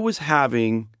 And I was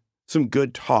having some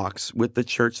good talks with the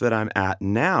church that I'm at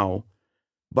now,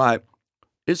 but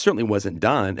it certainly wasn't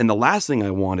done. And the last thing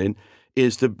I wanted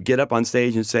is to get up on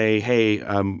stage and say, hey,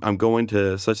 I'm going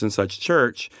to such and such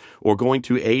church or going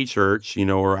to a church,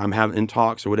 or I'm having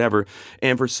talks or whatever.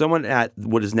 And for someone at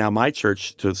what is now my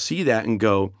church to see that and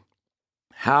go,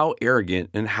 how arrogant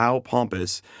and how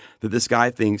pompous that this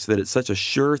guy thinks that it's such a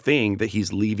sure thing that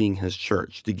he's leaving his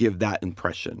church, to give that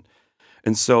impression.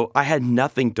 And so I had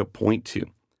nothing to point to.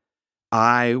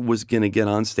 I was going to get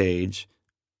on stage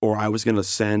or I was going to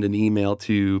send an email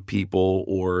to people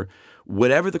or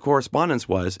whatever the correspondence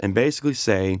was and basically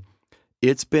say,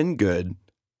 it's been good.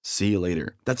 See you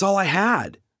later. That's all I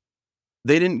had.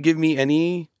 They didn't give me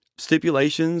any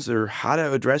stipulations or how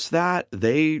to address that.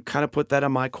 They kind of put that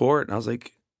on my court. And I was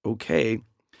like, okay.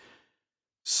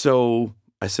 So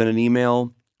I sent an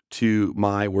email to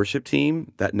my worship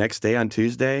team that next day on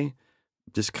Tuesday,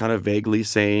 just kind of vaguely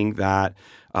saying that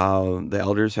the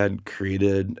elders had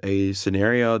created a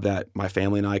scenario that my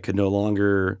family and I could no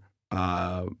longer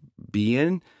be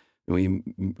in.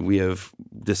 We have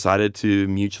decided to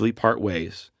mutually part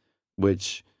ways,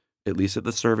 which at least at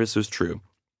the service was true.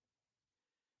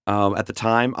 At the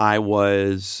time, I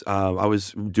was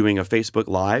doing a Facebook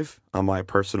Live on my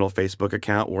personal Facebook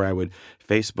account where I would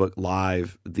Facebook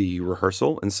Live the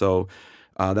rehearsal. And so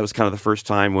that was kind of the first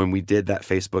time when we did that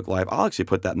Facebook Live. I'll actually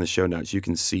put that in the show notes. You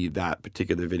can see that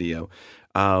particular video.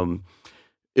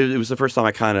 It was the first time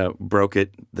I kind of broke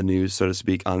the news, so to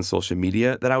speak, on social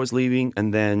media that I was leaving.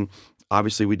 And then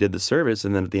obviously we did the service.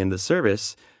 And then at the end of the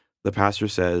service, the pastor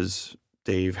says,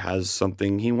 Dave has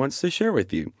something he wants to share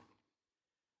with you.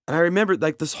 And I remember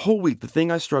like this whole week, the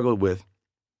thing I struggled with,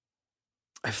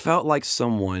 I felt like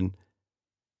someone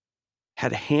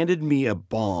had handed me a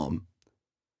bomb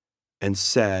and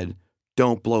said,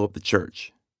 don't blow up the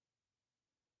church.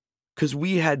 Because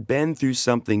we had been through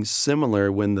something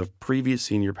similar when the previous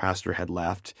senior pastor had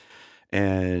left.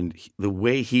 And the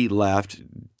way he left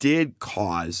did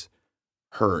cause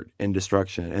hurt and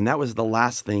destruction. And that was the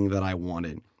last thing that I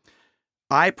wanted.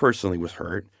 I personally was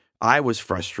hurt. I was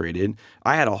frustrated.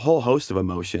 I had a whole host of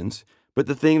emotions. But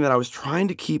the thing that I was trying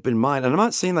to keep in mind, and I'm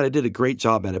not saying that I did a great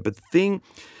job at it, but the thing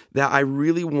that I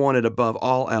really wanted above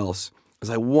all else is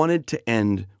I wanted to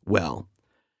end well.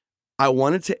 I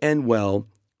wanted to end well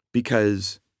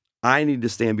because I needed to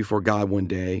stand before God one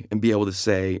day and be able to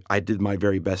say, I did my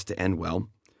very best to end well.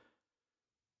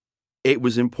 It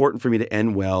was important for me to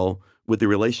end well with the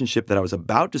relationship that I was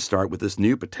about to start with this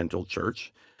new potential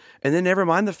church. And then never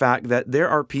mind the fact that there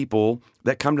are people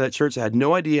that come to that church that had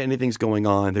no idea anything's going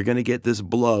on. They're going to get this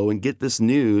blow and get this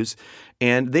news,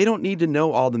 and they don't need to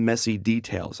know all the messy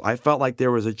details. I felt like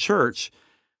there was a church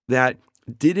that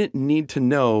didn't need to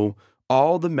know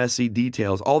all the messy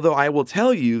details. Although I will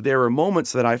tell you, there were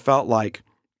moments that I felt like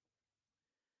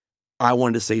I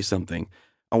wanted to say something.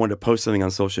 I wanted to post something on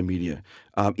social media.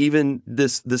 Even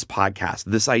this podcast,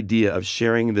 this idea of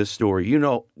sharing this story. You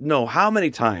know how many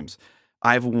times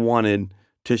I've wanted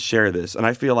to share this. And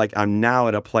I feel like I'm now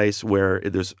at a place where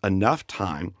there's enough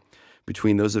time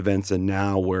between those events and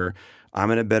now where I'm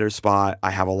in a better spot.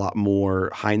 I have a lot more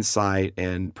hindsight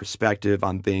and perspective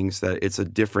on things that it's a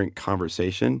different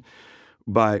conversation.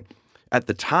 But at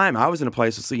the time, I was in a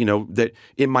place, that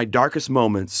in my darkest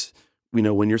moments,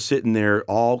 when you're sitting there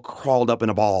all crawled up in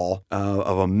a ball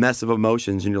of a mess of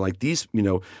emotions and you're like, these,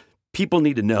 people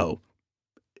need to know.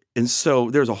 And so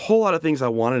there's a whole lot of things I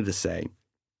wanted to say,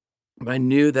 but I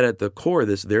knew that at the core of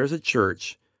this, there's a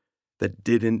church that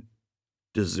didn't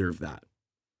deserve that.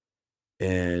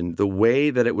 And the way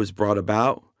that it was brought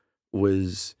about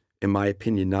was, in my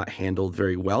opinion, not handled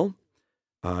very well.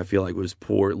 I feel like it was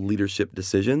poor leadership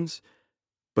decisions,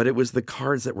 but it was the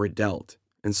cards that were dealt.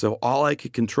 And so all I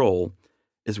could control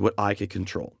is what I could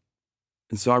control.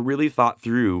 And so I really thought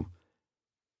through,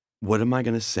 what am I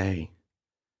going to say?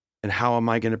 And how am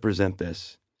I going to present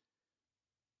this?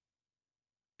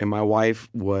 And my wife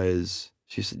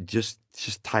she said, just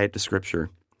tie it to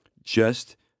Scripture.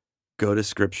 Just go to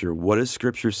Scripture. What does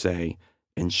Scripture say?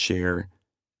 And share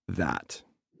that.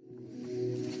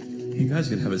 You guys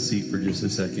can have a seat for just a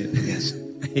second. Yes.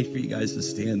 I hate for you guys to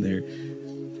stand there.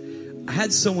 I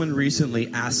had someone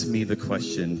recently ask me the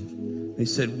question. They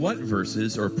said, what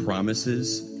verses or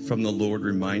promises from the Lord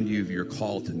remind you of your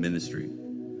call to ministry?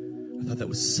 I thought that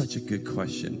was such a good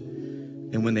question.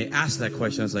 And when they asked that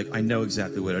question, I was like, I know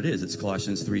exactly what it is. It's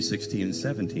Colossians 3:16 and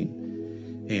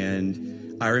 17.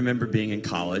 And I remember being in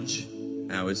college.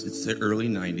 It's the early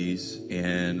 90s,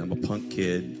 and I'm a punk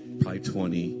kid, probably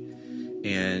 20.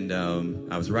 And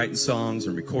I was writing songs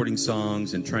and recording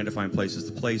songs and trying to find places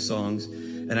to play songs.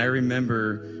 And I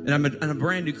remember, and I'm a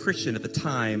brand new Christian at the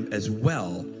time as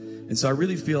well. And so I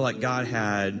really feel like God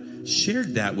had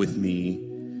shared that with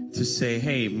me to say,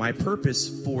 hey, my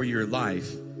purpose for your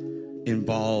life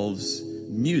involves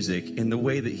music. And the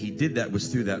way that he did that was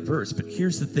through that verse. But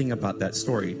here's the thing about that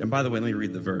story. And by the way, let me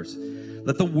read the verse.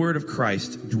 Let the word of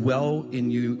Christ dwell in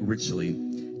you richly,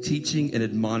 teaching and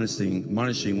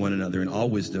admonishing one another in all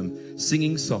wisdom,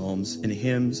 singing psalms and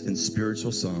hymns and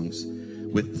spiritual songs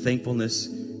with thankfulness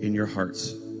in your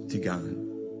hearts to God.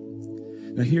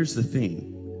 Now here's the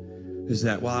thing, is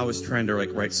that while I was trying to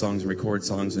write songs and record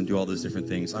songs and do all those different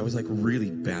things, I was really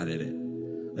bad at it.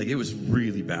 Like, it was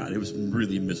really bad. It was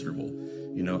really miserable.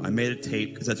 You know, I made a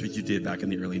tape because that's what you did back in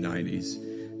the early 90s,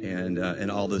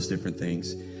 and all those different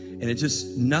things. And it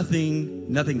just,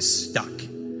 nothing stuck.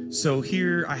 So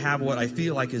here I have what I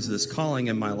feel like is this calling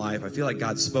in my life. I feel like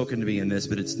God's spoken to me in this,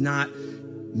 but it's not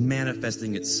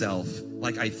manifesting itself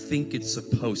like I think it's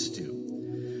supposed to.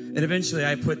 And eventually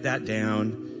I put that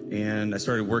down, and I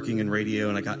started working in radio,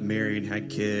 and I got married, had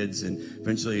kids, and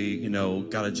eventually, you know,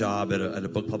 got a job at a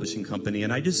book publishing company.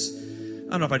 And I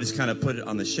don't know if I just kind of put it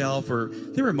on the shelf, or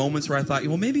there were moments where I thought,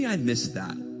 well, maybe I missed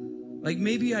that. Like,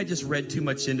 maybe I just read too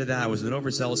much into that. I was an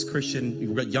overzealous Christian,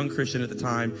 young Christian at the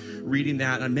time, reading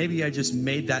that, and maybe I just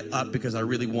made that up because I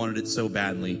really wanted it so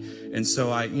badly. And so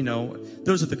I, you know,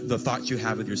 those are the thoughts you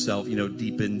have with yourself, you know,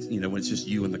 deep in, you know, when it's just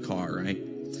you in the car, right?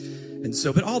 And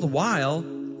so, but all the while,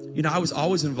 you know, I was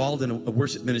always involved in a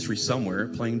worship ministry somewhere,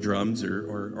 playing drums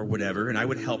or whatever, and I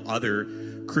would help other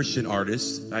Christian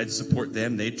artists. I'd support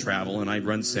them, they'd travel, and I'd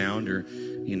run sound or,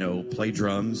 you know, play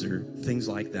drums or things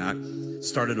like that.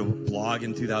 Started a blog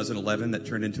in 2011 that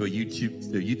turned into a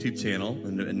YouTube channel,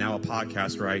 and now a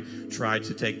podcast where I try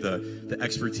to take the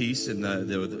expertise and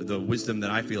the wisdom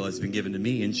that I feel has been given to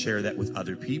me and share that with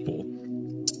other people.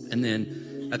 And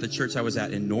then at the church I was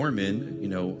at in Norman, you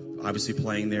know, obviously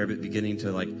playing there, but beginning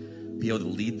to like be able to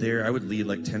lead there. I would lead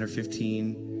like 10 or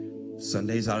 15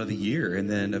 Sundays out of the year, and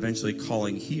then eventually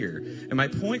calling here. And my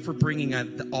point for bringing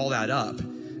all that up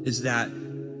is that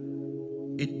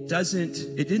it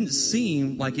didn't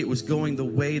seem like it was going the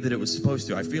way that it was supposed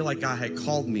to. I feel like God had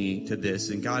called me to this,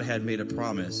 and God had made a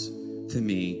promise to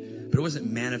me, but it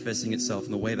wasn't manifesting itself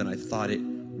in the way that I thought it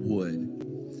would.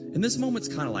 And this moment's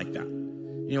kind of like that.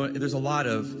 You know, there's a lot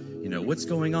of, you know, what's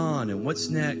going on and what's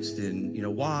next and, you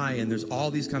know, why, and there's all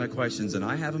these kind of questions, and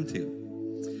I have them too.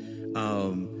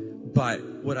 But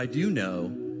what I do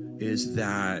know is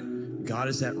that God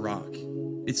is that rock.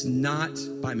 It's not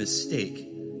by mistake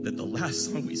that the last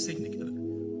song we sang together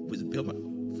was Build My Life.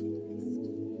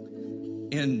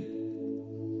 And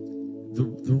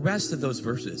the rest of those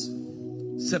verses,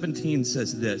 17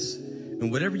 says this,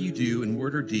 and whatever you do in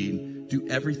word or deed, do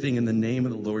everything in the name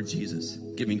of the Lord Jesus,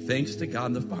 giving thanks to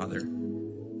God the Father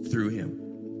through him.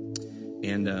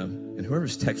 And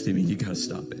whoever's texting me, you got to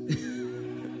stop it.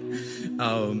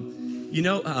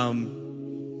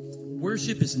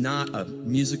 Worship is not a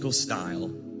musical style.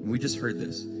 We just heard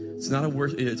this. It's not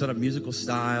a musical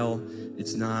style.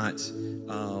 It's not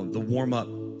the warm-up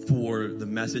for the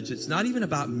message. It's not even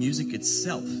about music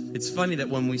itself. It's funny that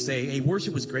when we say, hey,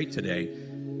 worship was great today,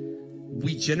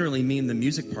 we generally mean the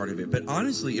music part of it. But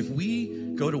honestly, if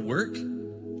we go to work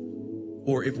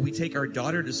or if we take our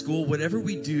daughter to school, whatever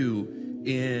we do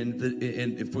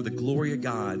for the glory of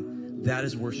God, that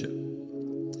is worship.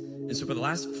 And so for the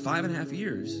last 5.5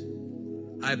 years,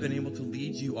 I've been able to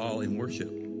lead you all in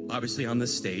worship. Obviously on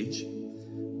this stage,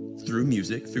 through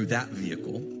music, through that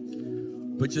vehicle,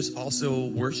 but just also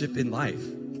worship in life,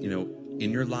 you know,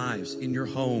 in your lives, in your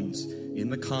homes, in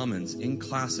the commons, in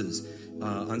classes,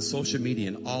 on social media,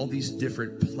 in all these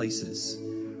different places.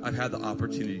 I've had the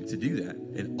opportunity to do that.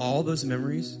 And all those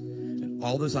memories, and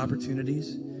all those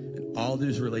opportunities, and all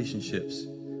those relationships,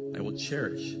 I will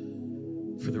cherish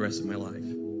for the rest of my life.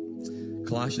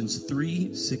 Colossians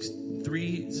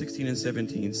 3:16 and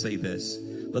 17 say this,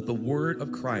 let the word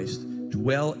of Christ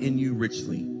dwell in you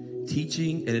richly,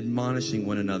 teaching and admonishing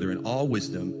one another in all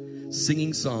wisdom,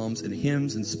 singing psalms and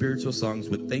hymns and spiritual songs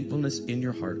with thankfulness in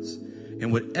your hearts.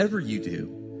 And whatever you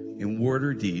do, in word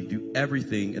or deed, do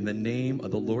everything in the name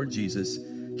of the Lord Jesus,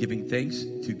 giving thanks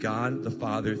to God the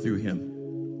Father through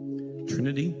him.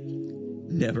 Trinity,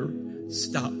 never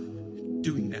stop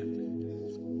doing that.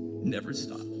 Never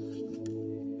stop.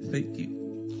 Thank you.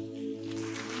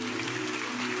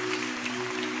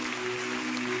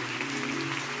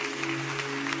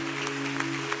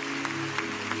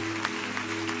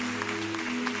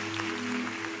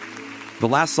 The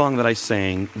last song that I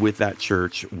sang with that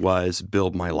church was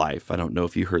Build My Life. I don't know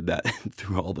if you heard that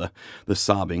through all the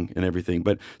sobbing and everything,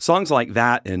 but songs like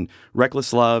that and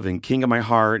Reckless Love and King of My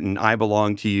Heart and I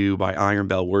Belong to You by Iron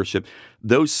Bell Worship,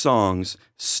 those songs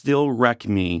still wreck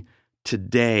me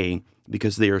today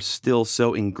because they are still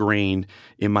so ingrained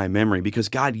in my memory because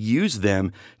God used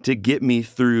them to get me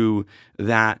through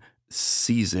that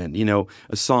season. You know,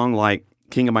 a song like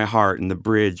King of My Heart and the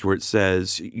bridge where it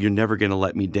says, you're never going to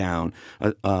let me down.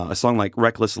 A song like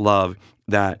Reckless Love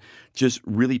that just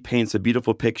really paints a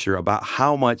beautiful picture about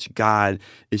how much God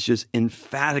is just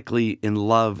emphatically in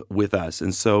love with us.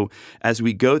 And so as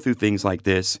we go through things like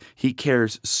this, he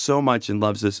cares so much and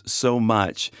loves us so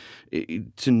much.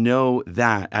 To know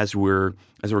that as we're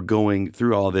going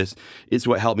through all this is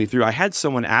what helped me through. I had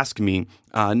someone ask me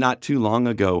not too long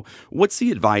ago, what's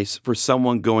the advice for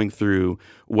someone going through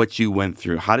what you went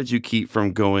through? How did you keep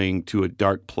from going to a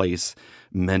dark place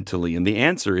mentally? And the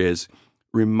answer is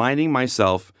reminding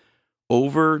myself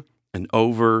over and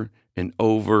over and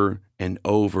over and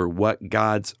over what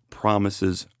God's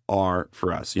promises are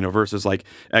for us. Verses like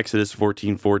Exodus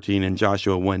 14:14 and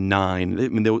Joshua 1:9. I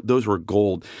mean, those were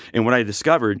gold. And what I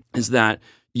discovered is that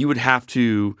you would have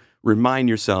to remind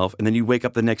yourself, and then you wake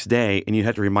up the next day and you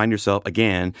have to remind yourself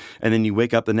again, and then you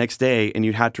wake up the next day and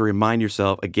you have to remind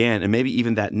yourself again, and maybe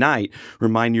even that night,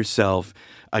 remind yourself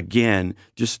again,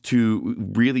 just to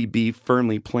really be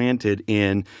firmly planted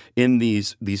in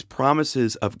these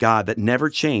promises of God that never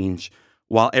change,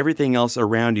 while everything else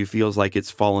around you feels like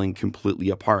it's falling completely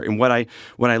apart. And what I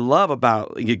love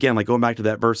about, again, like going back to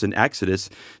that verse in Exodus,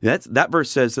 that verse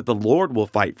says that the Lord will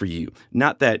fight for you.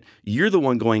 Not that you're the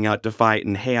one going out to fight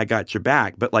and, hey, I got your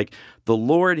back, but like the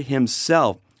Lord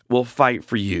himself will fight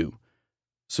for you.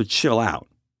 So chill out.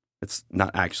 It's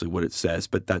not actually what it says,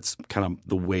 but that's kind of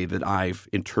the way that I've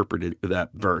interpreted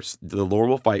that verse. The Lord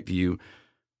will fight for you.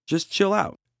 Just chill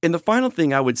out. And the final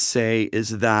thing I would say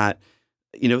is that,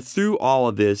 through all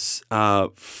of this,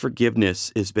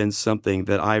 forgiveness has been something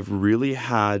that I've really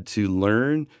had to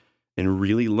learn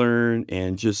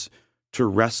and just to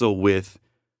wrestle with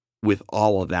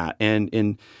all of that.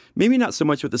 And maybe not so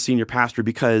much with the senior pastor,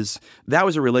 because that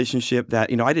was a relationship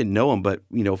that, I didn't know him, but,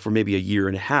 for maybe a year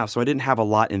and a half. So I didn't have a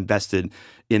lot invested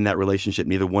in that relationship.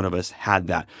 Neither one of us had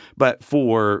that. But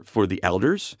for the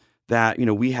elders that,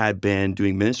 we had been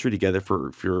doing ministry together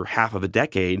for half of a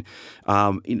decade,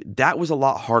 that was a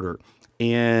lot harder.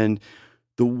 And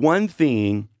the one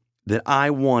thing that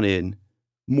I wanted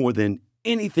more than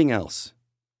anything else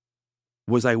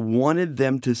was I wanted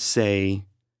them to say,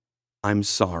 I'm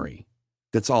sorry.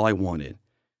 That's all I wanted.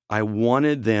 I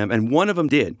wanted them, and one of them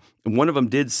did. And one of them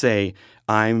did say,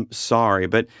 I'm sorry.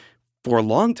 But for a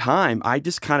long time, I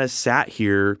just kind of sat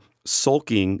here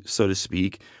sulking, so to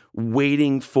speak,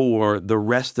 waiting for the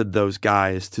rest of those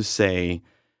guys to say,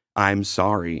 I'm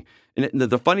sorry. And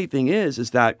the funny thing is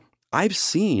that I've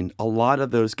seen a lot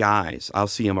of those guys. I'll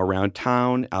see them around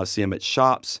town. I'll see them at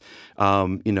shops. I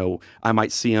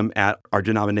might see them at our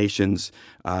denomination's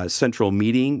central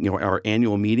meeting, our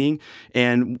annual meeting.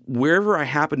 And wherever I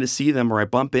happen to see them or I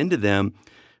bump into them,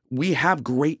 we have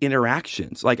great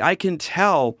interactions. Like I can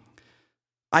tell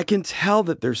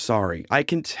that they're sorry. I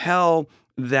can tell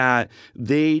that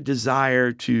they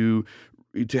desire to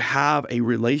have a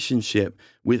relationship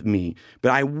with me.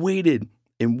 But I waited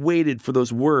and waited for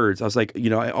those words. I was like,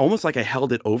 almost like I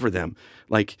held it over them.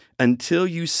 Like, until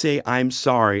you say, I'm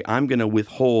sorry, I'm going to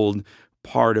withhold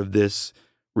part of this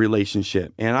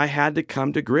relationship. And I had to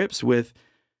come to grips with,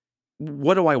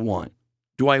 what do I want?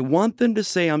 Do I want them to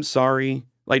say, I'm sorry?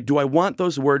 Like, do I want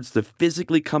those words to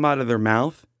physically come out of their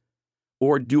mouth?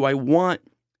 Or do I want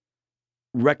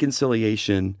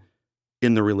reconciliation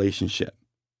in the relationship?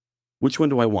 Which one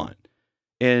do I want?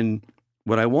 And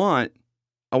what I want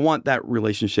that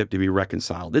relationship to be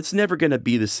reconciled. It's never going to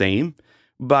be the same,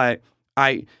 but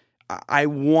I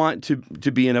want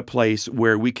to be in a place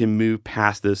where we can move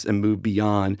past this and move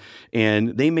beyond.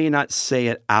 And they may not say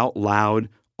it out loud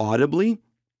audibly,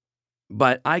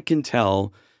 but I can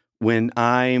tell when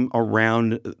I'm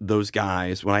around those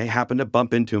guys, when I happen to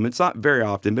bump into them. It's not very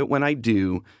often, but when I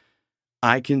do,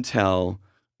 I can tell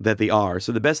that they are.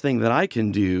 So the best thing that I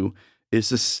can do is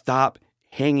to stop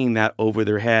hanging that over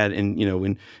their head and,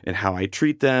 and how I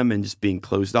treat them and just being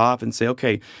closed off and say,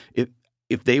 okay,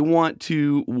 if they want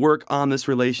to work on this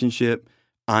relationship,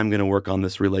 I'm going to work on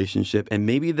this relationship. And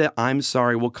maybe that I'm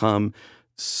sorry will come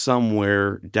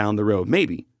somewhere down the road.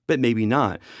 Maybe, but maybe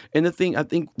not. And I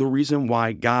think the reason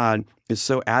why God is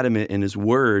so adamant in his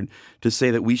word to say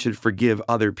that we should forgive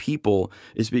other people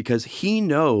is because he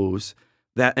knows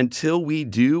that until we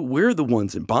do, we're the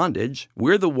ones in bondage.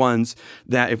 We're the ones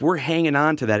that if we're hanging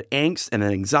on to that angst and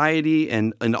anxiety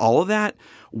and all of that,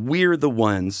 we're the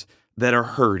ones that are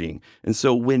hurting. And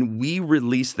so when we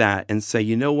release that and say,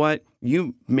 you know what,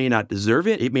 you may not deserve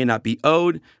it, it may not be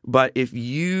owed, but if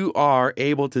you are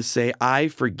able to say, I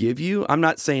forgive you, I'm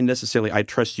not saying necessarily I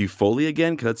trust you fully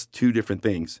again, because that's two different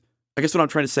things. I guess what I'm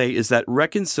trying to say is that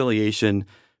reconciliation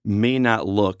may not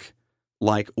look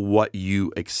like what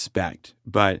you expect,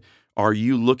 but are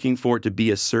you looking for it to be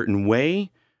a certain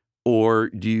way, Or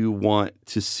do you want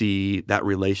to see that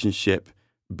relationship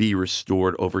be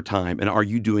restored over time? And are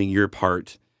you doing your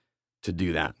part to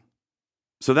do that?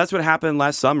 So that's what happened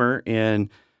last summer. And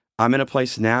I'm in a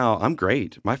place now. I'm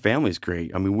great. My family's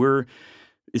great. I mean,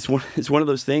 it's one of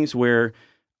those things where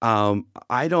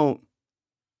I don't,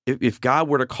 if God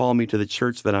were to call me to the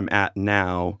church that I'm at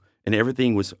now and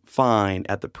everything was fine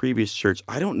at the previous church,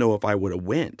 I don't know if I would have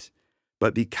went.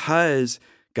 But because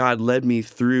God led me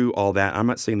through all that, I'm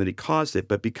not saying that he caused it,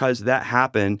 but because that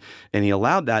happened and he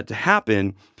allowed that to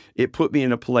happen, it put me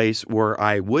in a place where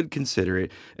I would consider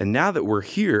it. And now that we're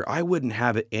here, I wouldn't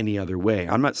have it any other way.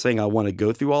 I'm not saying I want to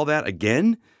go through all that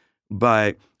again,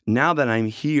 but now that I'm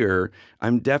here,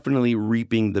 I'm definitely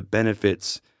reaping the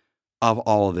benefits of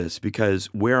all of this, because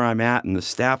where I'm at and the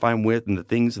staff I'm with and the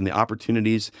things and the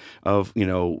opportunities of,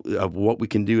 of what we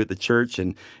can do at the church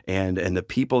and the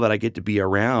people that I get to be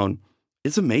around,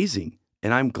 it's amazing.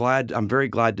 And I'm very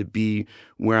glad to be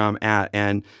where I'm at.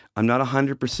 And I'm not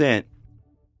 100%,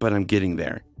 but I'm getting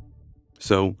there.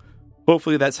 So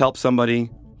hopefully that's helped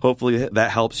somebody. Hopefully that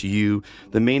helps you.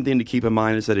 The main thing to keep in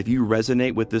mind is that if you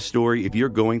resonate with this story, if you're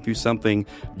going through something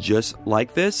just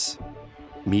like this,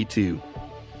 me too.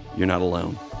 You're not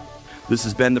alone. This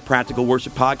has been the Practical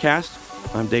Worship Podcast.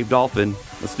 I'm Dave Dolphin.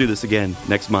 Let's do this again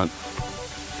next month.